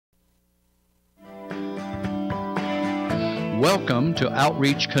Welcome to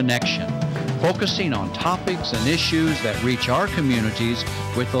Outreach Connection, focusing on topics and issues that reach our communities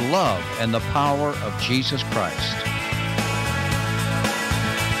with the love and the power of Jesus Christ.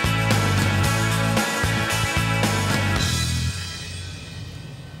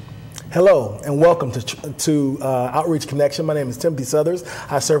 Hello and welcome to Outreach Connection. My name is Timothy Southers.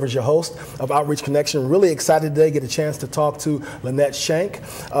 I serve as your host of Outreach Connection. Really excited today to get a chance to talk to Lynette Schenk,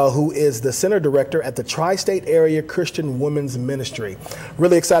 who is the Center Director at the Tri-State Area Christian Women's Ministry.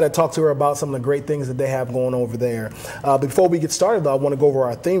 Really excited to talk to her about some of the great things that they have going over there. Before we get started, though, I want to go over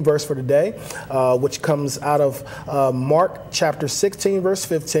our theme verse for today, which comes out of Mark chapter 16, verse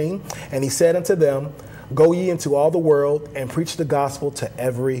 15. And he said unto them, "Go ye into all the world and preach the gospel to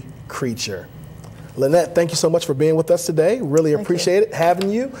every creature." Lynette, thank you so much for being with us today. Really appreciate it having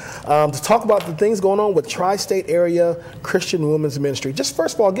you to talk about the things going on with Tri-State Area Christian Women's Ministry. Just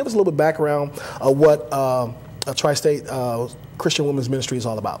first of all, give us a little bit of background of what a Tri-State Christian Women's Ministry is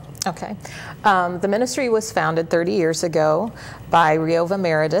all about. Okay. The ministry was founded 30 years ago by Riova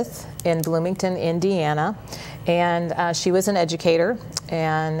Meredith in Bloomington, Indiana. And she was an educator,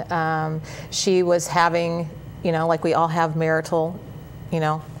 and she was having, like we all have marital,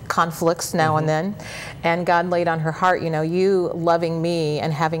 conflicts now and then. And God laid on her heart, you loving me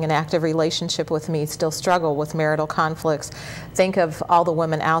and having an active relationship with me still struggle with marital conflicts. Think of all the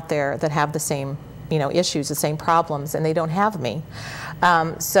women out there that have the same issues, the same problems, and they don't have me.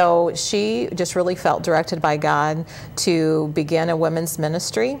 So she just really felt directed by God to begin a women's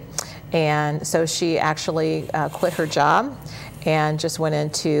ministry. And so she actually quit her job and just went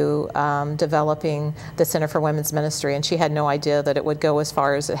into developing the Center for Women's Ministry. And she had no idea that it would go as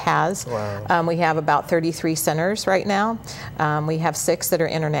far as it has. Wow. We have about 33 centers right now. We have 6 that are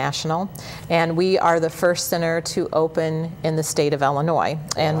international. And we are the first center to open in the state of Illinois.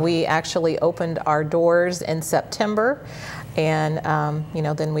 And we actually opened our doors in September. And,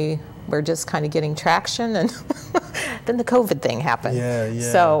 then we're just kind of getting traction, and then the COVID thing happened.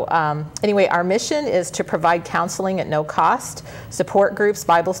 So anyway, our mission is to provide counseling at no cost, support groups,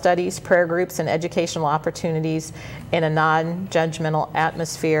 Bible studies, prayer groups, and educational opportunities in a non-judgmental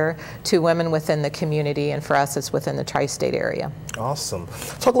atmosphere to women within the community, and for us, it's within the tri-state area. Awesome.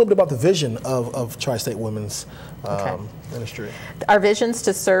 Talk a little bit about the vision of Tri-State Women's Ministry. Our vision's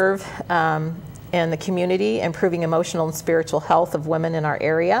to serve in the community, improving emotional and spiritual health of women in our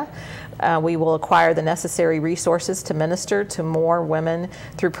area. We will acquire the necessary resources to minister to more women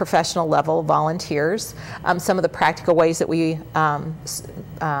through professional level volunteers. Some of the practical ways that we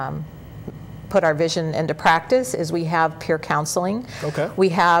put our vision into practice is we have peer counseling. Okay. We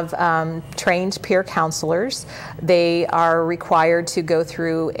have trained peer counselors. They are required to go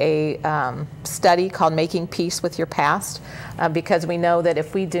through a study called Making Peace with Your Past, because we know that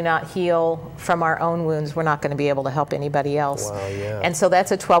if we do not heal from our own wounds, we're not going to be able to help anybody else. Wow, yeah. And so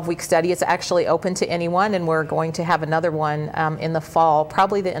that's a 12-week study. It's actually open to anyone, and we're going to have another one in the fall,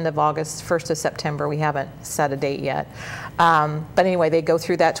 probably the end of August, 1st of September. We haven't set a date yet. But anyway, they go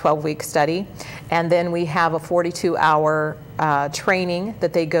through that 12-week study. And then we have a 42-hour training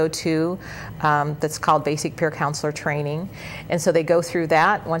that they go to that's called Basic Peer Counselor Training. And so they go through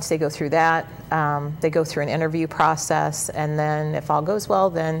that. Once they go through that, they go through an interview process. And then if all goes well,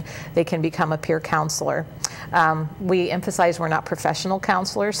 then they can become a peer counselor. We emphasize we're not professional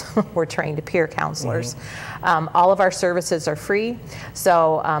counselors. We're trained peer counselors. All of our services are free.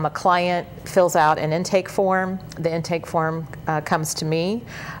 So a client fills out an intake form. The intake form comes to me.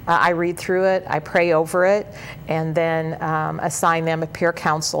 I read through it. I pray over it, and then assign them a peer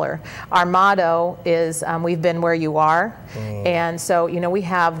counselor. Our motto is we've been where you are. And so, we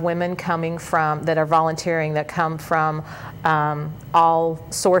have women coming from, that are volunteering, that come from all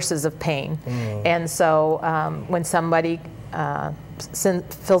sources of pain. And so when somebody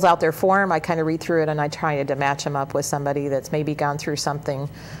fills out their form, I kind of read through it, and I try to match them up with somebody that's maybe gone through something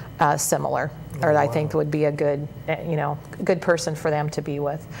similar, or I think would be a good, good person for them to be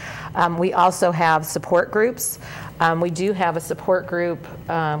with. We also have support groups. We do have a support group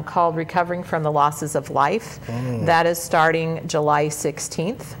called Recovering from the Losses of Life. That is starting July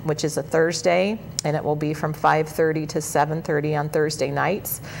 16th, which is a Thursday, and it will be from 5:30 to 7:30 on Thursday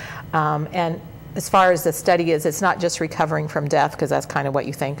nights. And as far as the study is, it's not just recovering from death, because that's kind of what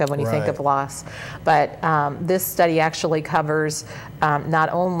you think of when you think of loss. But this study actually covers not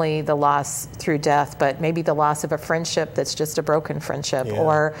only the loss through death, but maybe the loss of a friendship that's just a broken friendship,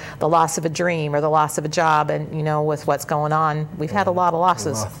 or the loss of a dream, or the loss of a job. And with what's going on, we've had a lot of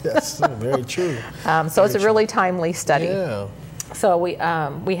losses. Yes, very true. So it's a really timely study. Yeah. So we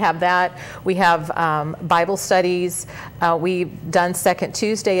have that. We have Bible studies. We've done Second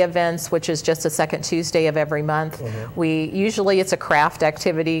Tuesday events, which is just a second Tuesday of every month. Usually it's a craft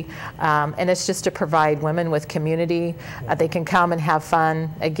activity, and it's just to provide women with community. They can come and have fun.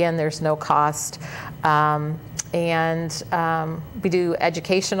 Again, there's no cost. And we do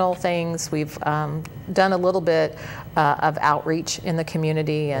educational things. We've done a little bit of outreach in the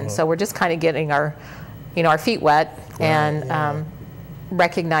community, and so we're just kind of getting our feet wet, and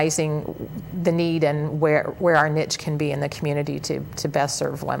recognizing the need and where our niche can be in the community to best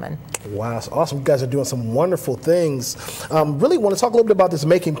serve women. Wow, that's awesome. You guys are doing some wonderful things. Really want to talk a little bit about this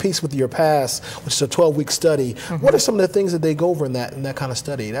Making Peace with Your Past, which is a 12-week study. What are some of the things that they go over in that kind of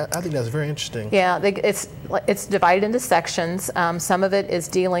study? I think that's very interesting. Yeah, it's divided into sections. Some of it is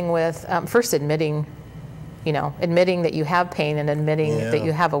dealing with first admitting that you have pain and admitting that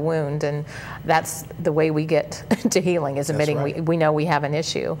you have a wound, and that's the way we get to healing, is admitting we know we have an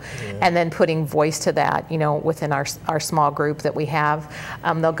issue, and then putting voice to that, within our small group that we have.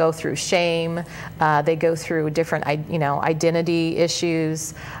 They'll go through shame, they go through different, identity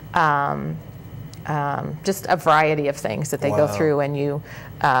issues, just a variety of things that they go through, and you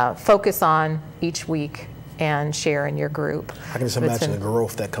focus on each week and share in your group. I can just imagine the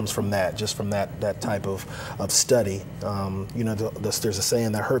growth that comes from that, just from that type of study. There's a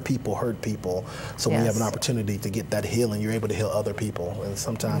saying that hurt people hurt people. So when you have an opportunity to get that healing, you're able to heal other people. And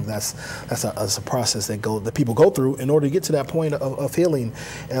sometimes that's a process that people go through in order to get to that point of healing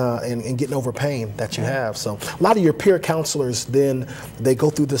and getting over pain that you have. So a lot of your peer counselors, then they go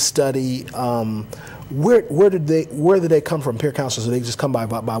through this study. Where did they come from, peer counselors? Do they just come by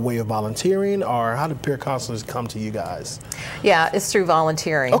way of volunteering, or how did peer counselors come to you guys? Yeah, it's through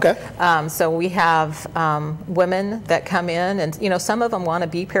volunteering. Okay. So we have women that come in, and some of them want to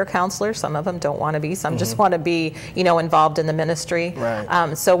be peer counselors, some of them don't want to be, some just want to be involved in the ministry.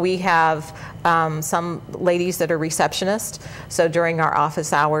 Right. So we have some ladies that are receptionists. So during our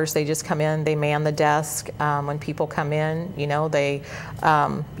office hours, they just come in, they man the desk. When people come in, they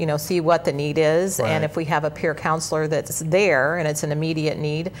see what the need is. Right. And if we have a peer counselor that's there and it's an immediate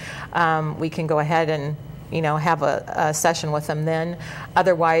need, we can go ahead and have a session with them then.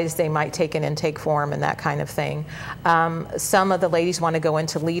 Otherwise, they might take an intake form and that kind of thing. Some of the ladies want to go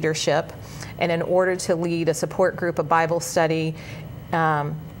into leadership, and in order to lead a support group, a Bible study,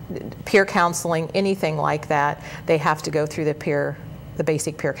 peer counseling, anything like that, they have to go through the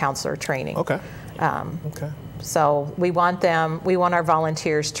basic peer counselor training. Okay. Okay. So we want our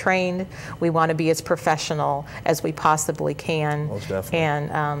volunteers trained. We want to be as professional as we possibly can. Most definitely.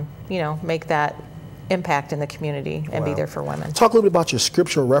 And, make that impact in the community and be there for women. Talk a little bit about your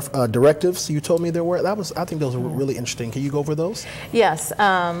scriptural directives you told me there were. I think those were really interesting. Can you go over those? Yes,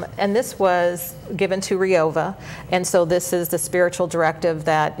 and this was given to Riova, and so this is the spiritual directive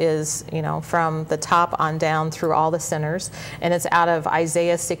that is, from the top on down through all the centers, and it's out of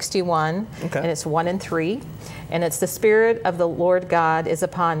Isaiah 61, and it's 1 and 3. And it's the Spirit of the Lord God is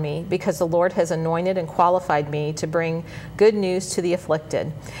upon me, because the Lord has anointed and qualified me to bring good news to the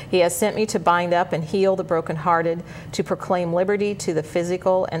afflicted. He has sent me to bind up and heal the brokenhearted, to proclaim liberty to the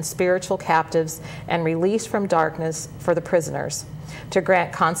physical and spiritual captives, and release from darkness for the prisoners, to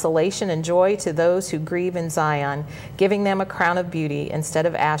grant consolation and joy to those who grieve in Zion, giving them a crown of beauty instead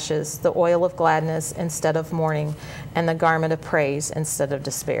of ashes, the oil of gladness instead of mourning, and the garment of praise instead of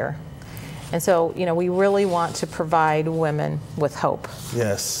despair. And so, we really want to provide women with hope.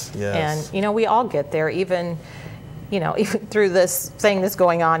 Yes, yes. And, we all get there, even through this thing that's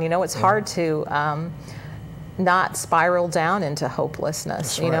going on, it's hard to not spiral down into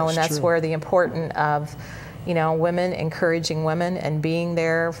hopelessness, and that's where the importance of, women encouraging women and being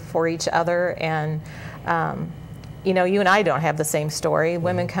there for each other. And, you and I don't have the same story.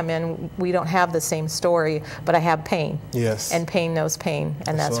 Women come in, we don't have the same story, but I have pain. Yes. And pain knows pain,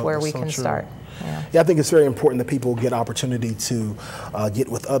 and that's where we can start. Yeah, I think it's very important that people get opportunity to get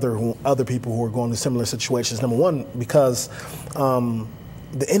with other people who are going through similar situations. Number one, because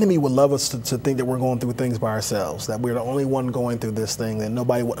the enemy would love us to think that we're going through things by ourselves, that we're the only one going through this thing, that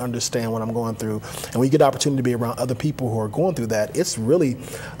nobody would understand what I'm going through. And when you get the opportunity to be around other people who are going through that, it's really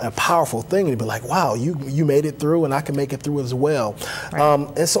a powerful thing to be like, wow, you made it through, and I can make it through as well. Right.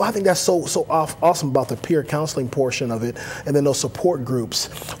 And so I think that's so awesome about the peer counseling portion of it, and then those support groups.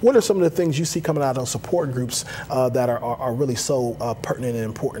 What are some of the things you see coming out of those support groups that are really so pertinent and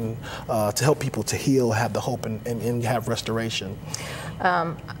important to help people to heal, have the hope, and have restoration?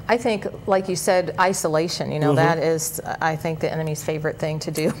 I think, like you said, isolation, that is, I think, the enemy's favorite thing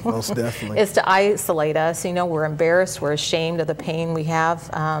to do. Most definitely. Is to isolate us. We're embarrassed, we're ashamed of the pain we have.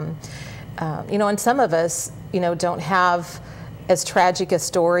 And some of us, don't have as tragic a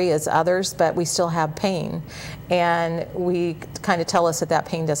story as others, but we still have pain. And we kind of tell us that that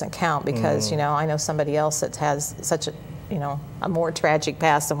pain doesn't count because, you know, I know somebody else that has such a, you know, a more tragic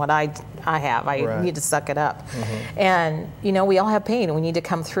past than what I have. I need to suck it up. And, you know, we all have pain and we need to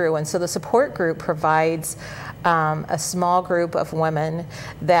come through. And so the support group provides a small group of women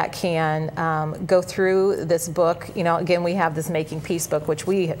that can go through this book. You know, again, we have this Making Peace book, which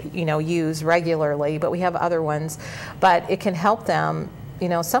we, you know, use regularly, but we have other ones. But it can help them. You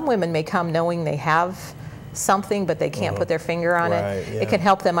know, some women may come knowing they have something, but they can't put their finger on it. It can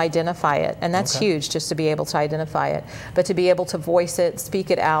help them identify it, and that's huge, just to be able to identify it. But to be able to voice it,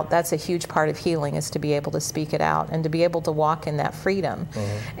 speak it out, that's a huge part of healing, is to be able to speak it out and to be able to walk in that freedom.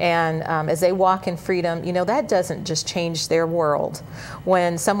 And as they walk in freedom, you know, that doesn't just change their world.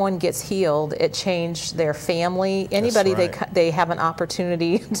 When someone gets healed, it changed their family, anybody they have an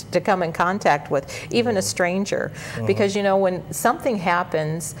opportunity to come in contact with, even a stranger. Because, you know, when something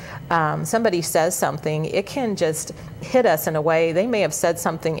happens, somebody says something, it can just hit us in a way. They may have said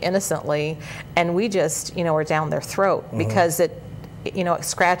something innocently, and we just, you know, are down their throat because it, you know, it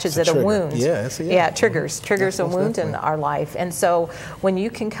scratches at a wound. It triggers a wound in our life. And so when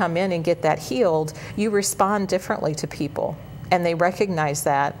you can come in and get that healed, you respond differently to people, and they recognize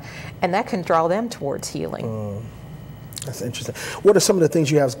that, and that can draw them towards healing. That's interesting. What are some of the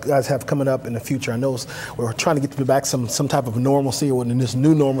things you guys have coming up in the future? I know we're trying to get back some type of normalcy, or in this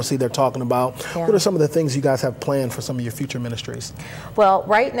new normalcy they're talking about. What are some of the things you guys have planned for some of your future ministries? Well,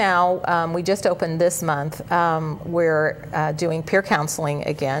 right now, we just opened this month. We're doing peer counseling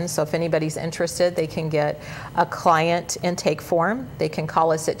again. So if anybody's interested, they can get a client intake form. They can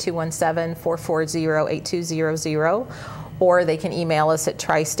call us at 217-440-8200. Or they can email us at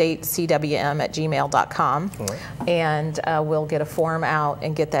tristatecwm@gmail.com, and we'll get a form out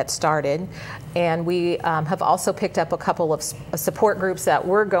and get that started. And we have also picked up a couple of support groups that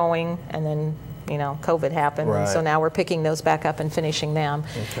were going, and then, you know, COVID happened, and so now we're picking those back up and finishing them.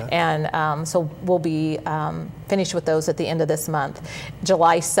 And so we'll be finished with those at the end of this month.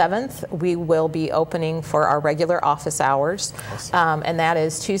 July 7th, we will be opening for our regular office hours, and that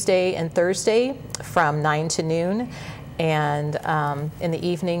is Tuesday and Thursday from 9 to noon. And in the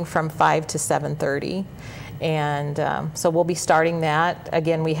evening from 5 to 7:30. And so we'll be starting that.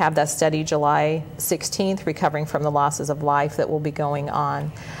 Again, we have that study July 16th, Recovering from the Losses of Life, that will be going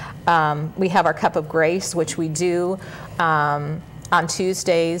on. We have our Cup of Grace, which we do on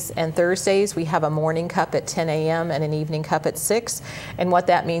Tuesdays and Thursdays. We have a morning cup at 10 a.m. and an evening cup at 6. And what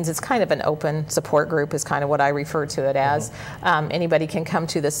that means, it's kind of an open support group, is kind of what I refer to it as. Anybody can come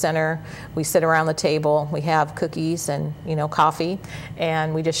to the center. We sit around the table. We have cookies and, you know, coffee,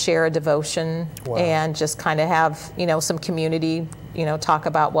 and we just share a devotion and just kind of have, you know, some community, you know, talk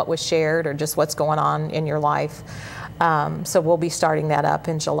about what was shared or just what's going on in your life. So we'll be starting that up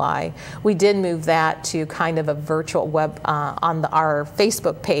in July. We did move that to kind of a virtual web on our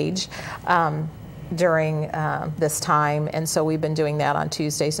Facebook page during this time, and so we've been doing that on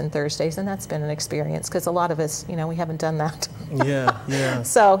Tuesdays and Thursdays, and that's been an experience because a lot of us, you know, we haven't done that.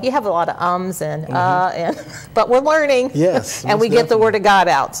 So you have a lot of and but we're learning. And we get the Word of God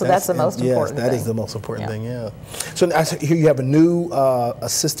out, so that's the most important thing. Yes, that is the most important thing. So I hear you have a new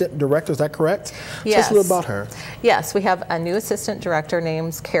assistant director. Is that correct? Yes. Tell us a little about her. Yes, we have a new assistant director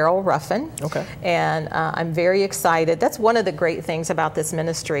named Carol Ruffin. And I'm very excited. That's one of the great things about this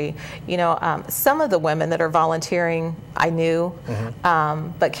ministry. You know, some of the women that are volunteering I knew,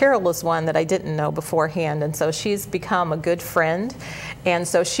 but Carol was one that I didn't know beforehand, and so she's become a good friend, and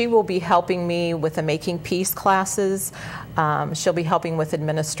so she will be helping me with the Making Peace classes. She'll be helping with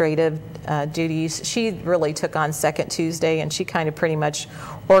administrative duties. She really took on Second Tuesday, and she kind of pretty much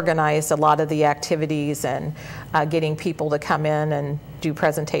organized a lot of the activities and getting people to come in and do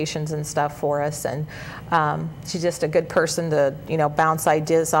presentations and stuff for us. And she's just a good person to, you know, bounce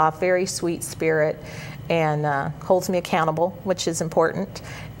ideas off. Very sweet spirit, and holds me accountable, which is important.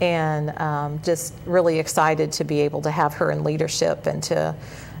 And just really excited to be able to have her in leadership and to,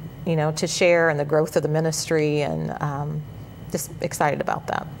 you know, to share in the growth of the ministry, and just excited about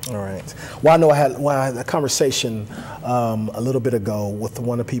that. All right. Well, I know I had a conversation a little bit ago with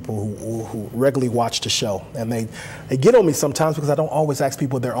one of the people who regularly watch the show, and they get on me sometimes because I don't always ask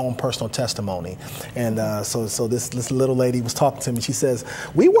people their own personal testimony. And so this little lady was talking to me. She says,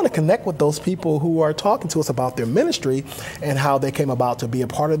 we want to connect with those people who are talking to us about their ministry and how they came about to be a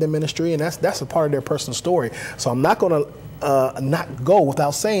part of their ministry, and that's a part of their personal story. So I'm not going to not go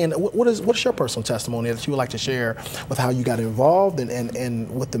without saying, what's your personal testimony that you would like to share with how you got involved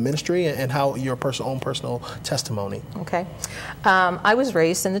and with the ministry and how your own personal testimony? Okay. I was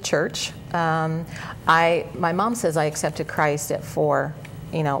raised in the church. My mom says I accepted Christ at 4,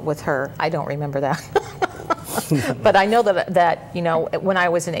 with her. I don't remember that. But I know that when I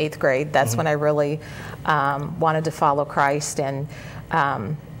was in 8th grade, that's when I really wanted to follow Christ and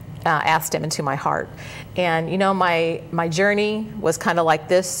asked him into my heart. And my journey was kind of like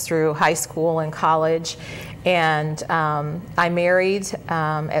this through high school and college. And I married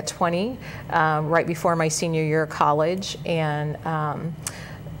at 20, right before my senior year of college. And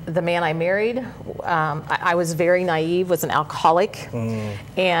the man I married, I was very naive, was an alcoholic,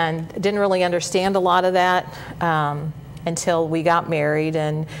 and didn't really understand a lot of that until we got married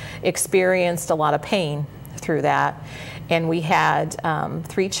and experienced a lot of pain through that. And we had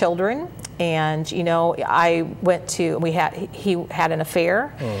 3 children. And he had an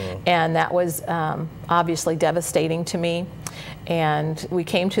affair, and that was obviously devastating to me. And we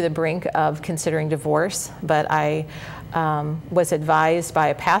came to the brink of considering divorce, but I was advised by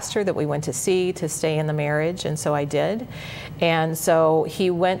a pastor that we went to see to stay in the marriage, and so I did. And so he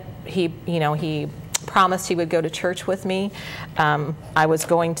promised he would go to church with me. I was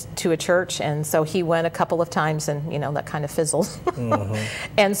going to a church, and so he went a couple of times, and that kind of fizzled.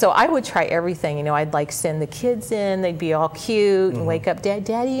 And so I would try everything. I'd like send the kids in, they'd be all cute, and wake up,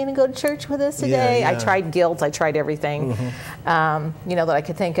 Daddy, you gonna go to church with us today? Yeah. I tried guilt, I tried everything, that I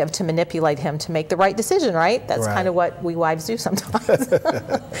could think of to manipulate him to make the right decision, right? That's kind of what we wives do sometimes.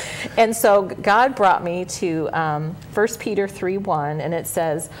 And so God brought me to 1 Peter 3:1, and it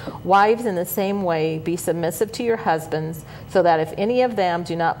says, "Wives, in the same way, be submissive to your husbands, so that if any of them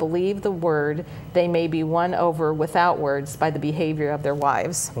do not believe the word, they may be won over without words by the behavior of their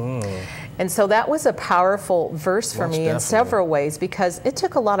wives." And so that was a powerful verse for me in several ways, because it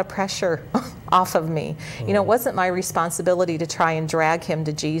took a lot of pressure off of me. It wasn't my responsibility to try and drag him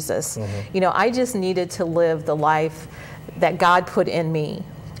to Jesus. I just needed to live the life that God put in me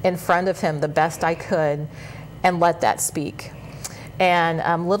in front of him the best I could and let that speak.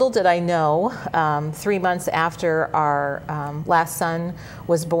 And little did I know, 3 months after our last son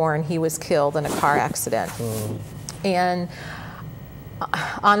was born, he was killed in a car accident. And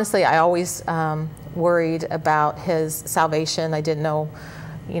honestly, I always worried about his salvation. I didn't know,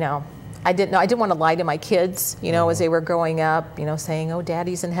 I didn't want to lie to my kids, as they were growing up, saying, "Oh,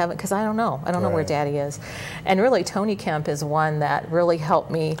 Daddy's in heaven," because I don't know. I don't know where Daddy is. And really, Tony Kemp is one that really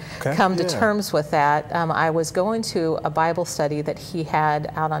helped me come to terms with that. I was going to a Bible study that he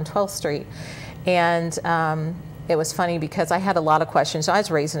had out on 12th Street, and it was funny because I had a lot of questions. I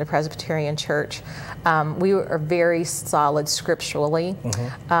was raised in a Presbyterian church. We were very solid scripturally.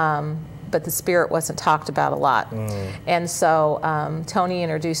 But the Spirit wasn't talked about a lot. And so Tony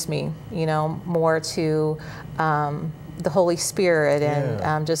introduced me, more to the Holy Spirit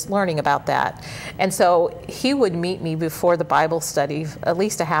and just learning about that. And so he would meet me before the Bible study, at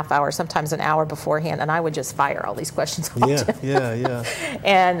least a half hour, sometimes an hour beforehand, and I would just fire all these questions off to him.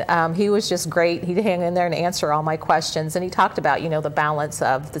 And he was just great. He'd hang in there and answer all my questions. And he talked about, the balance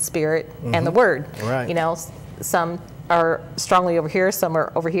of the Spirit and the Word. Some are strongly over here, some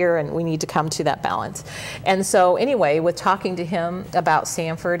are over here, and we need to come to that balance. And so anyway, with talking to him about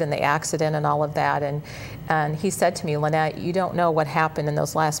Sanford and the accident and all of that, and he said to me, "Lynette, you don't know what happened in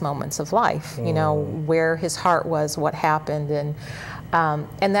those last moments of life, where his heart was, what happened." And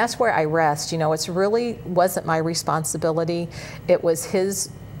that's where I rest. It's really wasn't my responsibility. It was his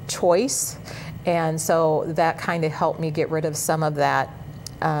choice. And so that kind of helped me get rid of some of that,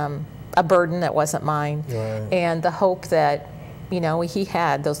 a burden that wasn't mine, and the hope that, he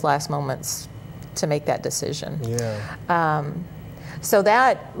had those last moments to make that decision. So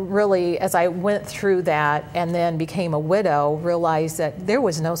that really, as I went through that and then became a widow, realized that there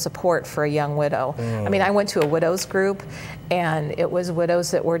was no support for a young widow. I mean, I went to a widows group, and it was widows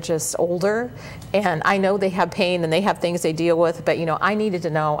that were just older, and I know they have pain and they have things they deal with, but I needed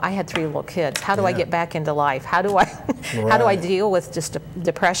to know. I had 3 little kids. How do I get back into life? How do I how do I deal with just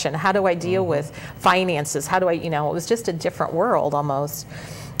depression? How do I deal with finances? How do I, it was just a different world almost.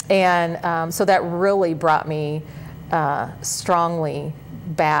 And so that really brought me strongly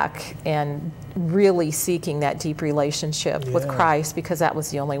back and really seeking that deep relationship with Christ, because that was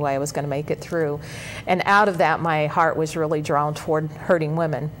the only way I was going to make it through. And out of that, my heart was really drawn toward hurting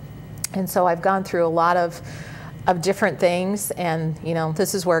women. And so I've gone through a lot of different things, and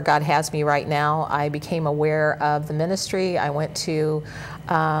this is where God has me right now. I became aware of the ministry. I went to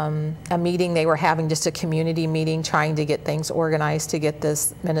a meeting they were having, just a community meeting, trying to get things organized to get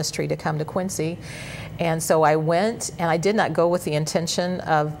this ministry to come to Quincy. And so I went, and I did not go with the intention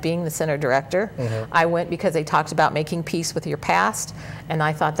of being the center director. I went because they talked about making peace with your past, and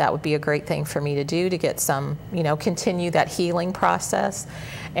I thought that would be a great thing for me to do, to get some, continue that healing process.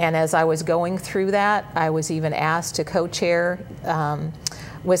 And as I was going through that, I was even asked to co-chair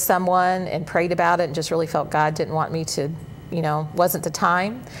with someone and prayed about it, and just really felt God didn't want me to, wasn't the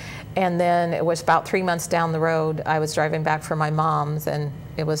time. And then it was about 3 months down the road, I was driving back from my mom's, and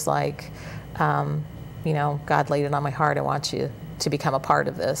it was like, God laid it on my heart, I want you to become a part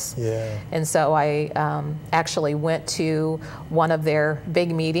of this. Yeah. And so I actually went to one of their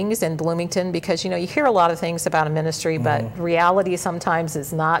big meetings in Bloomington, because, you hear a lot of things about a ministry, but reality sometimes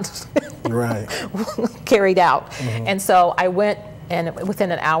is not right. carried out. And so I went, and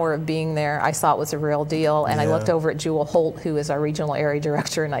within an hour of being there, I saw it was a real deal. And I looked over at Jewel Holt, who is our regional area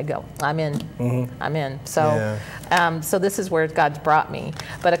director, and I go, I'm in. I'm in. So, so this is where God's brought me.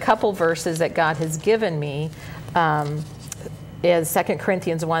 But a couple verses that God has given me is 2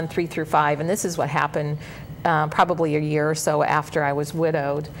 Corinthians 1, 3 through 5. And this is what happened probably a year or so after I was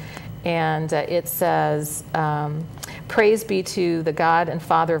widowed. And it says, praise be to the God and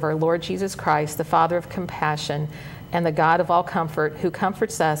Father of our Lord Jesus Christ, the Father of compassion, and the God of all comfort, who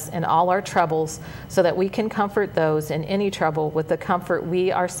comforts us in all our troubles, so that we can comfort those in any trouble with the comfort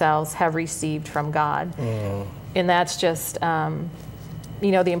we ourselves have received from God. And that's just, the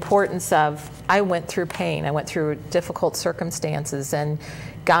importance of, I went through pain, I went through difficult circumstances, and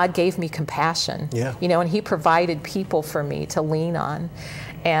God gave me compassion. And He provided people for me to lean on.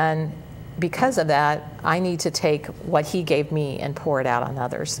 And because of that, I need to take what He gave me and pour it out on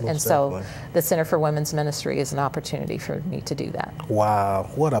others. Most and so definitely. the Center for Women's Ministry is an opportunity for me to do that. Wow,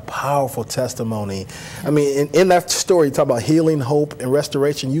 what a powerful testimony. I mean, in that story, you talk about healing, hope, and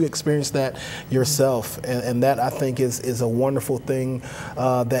restoration. You experienced that yourself, and that, I think, is a wonderful thing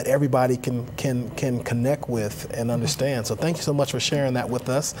that everybody can connect with and understand. So thank you so much for sharing that with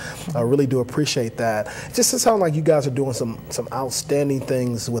us. I really do appreciate that. It just sounds like you guys are doing some outstanding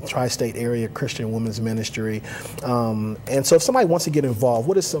things with Tri-State Area Christian Women's Ministry. And so if somebody wants to get involved,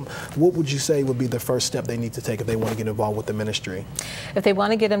 what would you say would be the first step they need to take if they want to get involved with the ministry? If they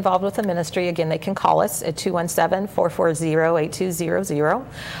want to get involved with the ministry, again, they can call us at 217-440-8200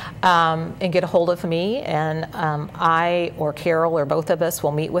 and get a hold of me, and I or Carol or both of us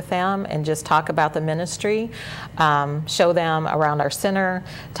will meet with them and just talk about the ministry, show them around our center,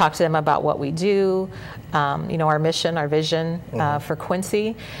 talk to them about what we do, our mission, our vision for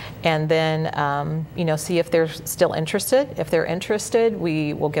Quincy, and then see if they're still interested. If they're interested,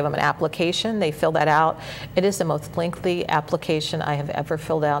 we will give them an application. They fill that out. It is the most lengthy application I have ever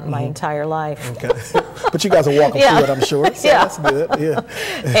filled out in my entire life. Okay. But you guys are walking through it, I'm sure. So that's good. Yeah.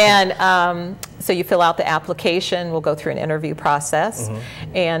 And so you fill out the application. We'll go through an interview process,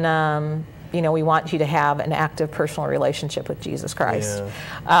 and we want you to have an active personal relationship with Jesus Christ.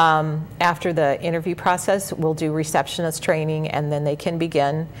 After the interview process, we'll do receptionist training, and then they can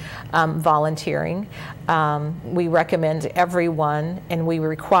begin volunteering. We recommend everyone, and we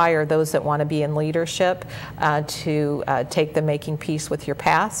require those that want to be in leadership to take the Making Peace with Your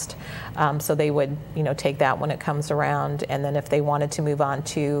Past. So they would, take that when it comes around, and then if they wanted to move on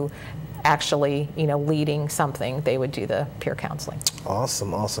to actually, leading something, they would do the peer counseling.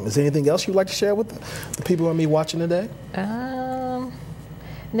 Awesome, awesome. Is there anything else you'd like to share with the people who are watching today?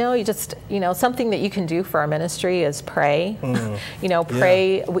 No, you just, something that you can do for our ministry is pray.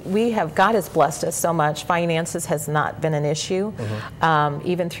 Pray. Yeah. God has blessed us so much. Finances has not been an issue.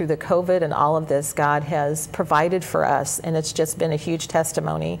 Even through the COVID and all of this, God has provided for us, and it's just been a huge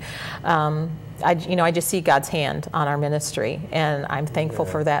testimony. I just see God's hand on our ministry, and I'm thankful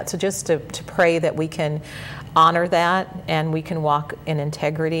for that. So just to pray that we can honor that, and we can walk in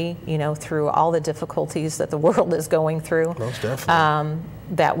integrity, through all the difficulties that the world is going through. Most definitely.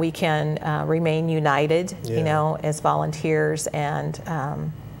 That we can remain united, as volunteers, and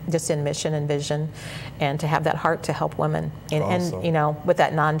just in mission and vision, and to have that heart to help women, and with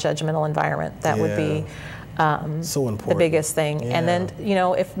that non-judgmental environment. That would be so important. The biggest thing. And then,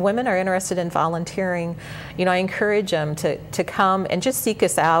 if women are interested in volunteering, I encourage them to come and just seek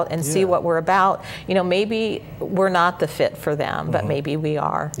us out and see what we're about. Maybe we're not the fit for them, but maybe we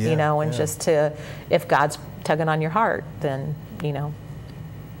are, and just if God's tugging on your heart, then,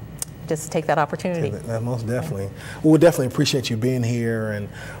 just take that opportunity. Most definitely. Well, we definitely appreciate you being here, and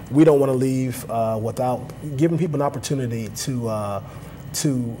we don't want to leave without giving people an opportunity to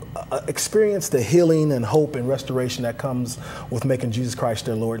experience the healing and hope and restoration that comes with making Jesus Christ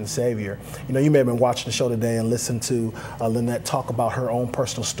their Lord and Savior. You know, you may have been watching the show today and listened to Lynette talk about her own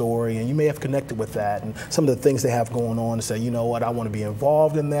personal story, and you may have connected with that and some of the things they have going on and say, you know what, I want to be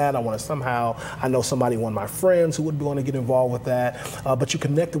involved in that. I want to somehow, I know somebody, one of my friends who would want to get involved with that. But you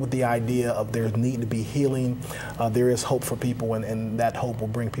connected with the idea of there's need to be healing. There is hope for people, and that hope will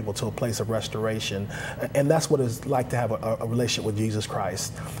bring people to a place of restoration. And that's what it's like to have a relationship with Jesus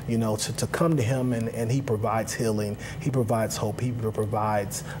Christ. You know, to come to him and he provides healing, he provides hope, he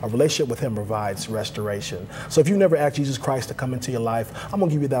provides a relationship with him, provides restoration. So if you've never asked Jesus Christ to come into your life, I'm going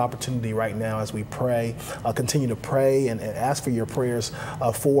to give you that opportunity right now as we pray. Continue to pray and ask for your prayers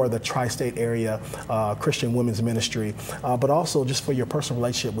for the tri-state area Christian Women's Ministry, but also just for your personal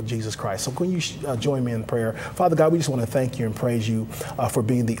relationship with Jesus Christ. So can you join me in prayer? Father God, we just want to thank you and praise you for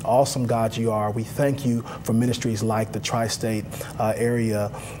being the awesome God you are. We thank you for ministries like the tri-state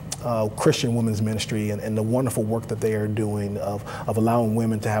area Christian Women's Ministry and the wonderful work that they are doing of allowing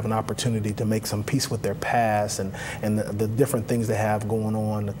women to have an opportunity to make some peace with their past and the different things they have going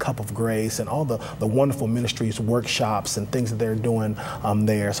on, the Cup of Grace and all the wonderful ministries, workshops and things that they're doing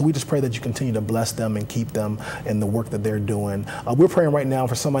there. So we just pray that you continue to bless them and keep them in the work that they're doing. We're praying right now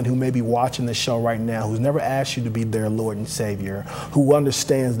for someone who may be watching this show right now who's never asked you to be their Lord and Savior, who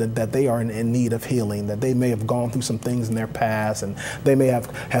understands that they are in need of healing, that they may have gone through some things in their past and they may have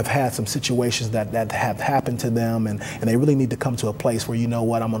had some situations that have happened to them, and they really need to come to a place where, you know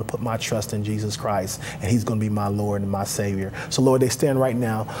what, I'm going to put my trust in Jesus Christ and he's going to be my Lord and my Savior. So Lord, they stand right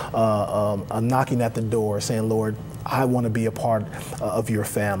now knocking at the door saying, Lord, I want to be a part of your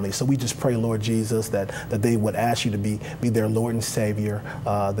family. So we just pray, Lord Jesus, that they would ask you to be their Lord and Savior,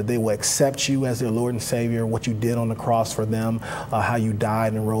 that they will accept you as their Lord and Savior, what you did on the cross for them, how you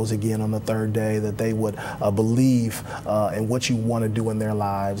died and rose again on the third day, that they would believe in what you want to do in their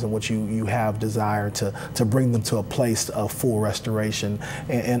lives and what you have desire to bring them to a place of full restoration.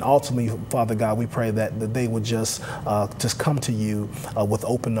 And ultimately, Father God, we pray that they would just come to you with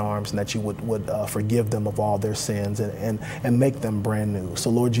open arms and that you would forgive them of all their sins and make them brand new. So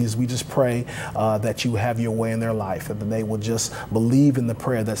Lord Jesus, we just pray that you have your way in their life and that they will just believe in the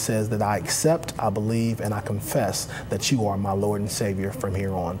prayer that says that I accept, I believe, and I confess that you are my Lord and Savior from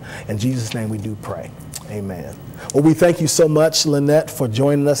here on. In Jesus' name we do pray. Amen. Well, we thank you so much, Lynette, for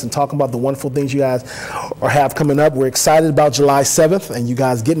joining us and talking about the wonderful things you guys have coming up. We're excited about July 7th and you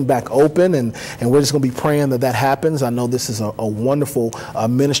guys getting back open, and we're just going to be praying that happens. I know this is a wonderful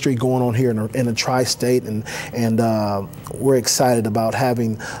ministry going on here in the tri-state, and we're excited about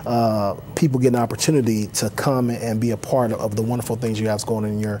having people get an opportunity to come and be a part of the wonderful things you have going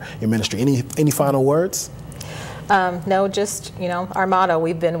on in your ministry. Any final words? No, just, our motto,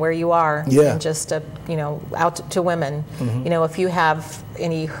 we've been where you are. Yeah. And just, out to women. Mm-hmm. If you have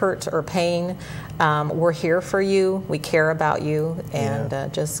any hurt or pain, we're here for you. We care about you,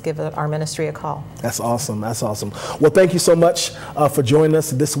 and just give our ministry a call. That's awesome. That's awesome. Well, thank you so much for joining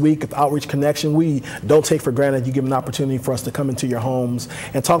us this week of Outreach Connection. We don't take for granted you give an opportunity for us to come into your homes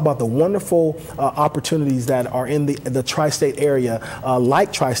and talk about the wonderful opportunities that are in the tri-state area,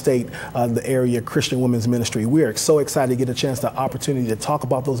 like tri-state, the area Christian Women's Ministry. We are so excited to get a chance, the opportunity to talk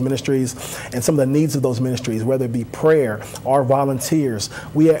about those ministries and some of the needs of those ministries, whether it be prayer or volunteers.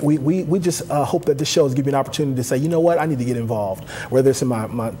 We just hope that this show is giving you an opportunity to say, you know what, I need to get involved. Whether it's in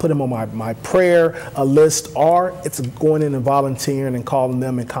put them on my prayer list, or it's going in and volunteering and calling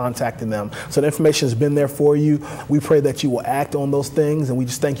them and contacting them. So the information has been there for you. We pray that you will act on those things, and we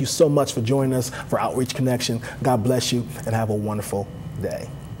just thank you so much for joining us for Outreach Connection. God bless you, and have a wonderful day.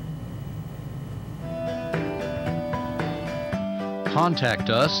 Contact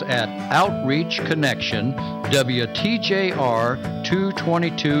us at Outreach Connection, WTJR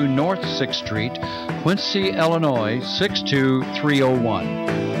 222 North 6th Street, Quincy, Illinois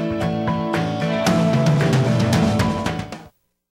 62301.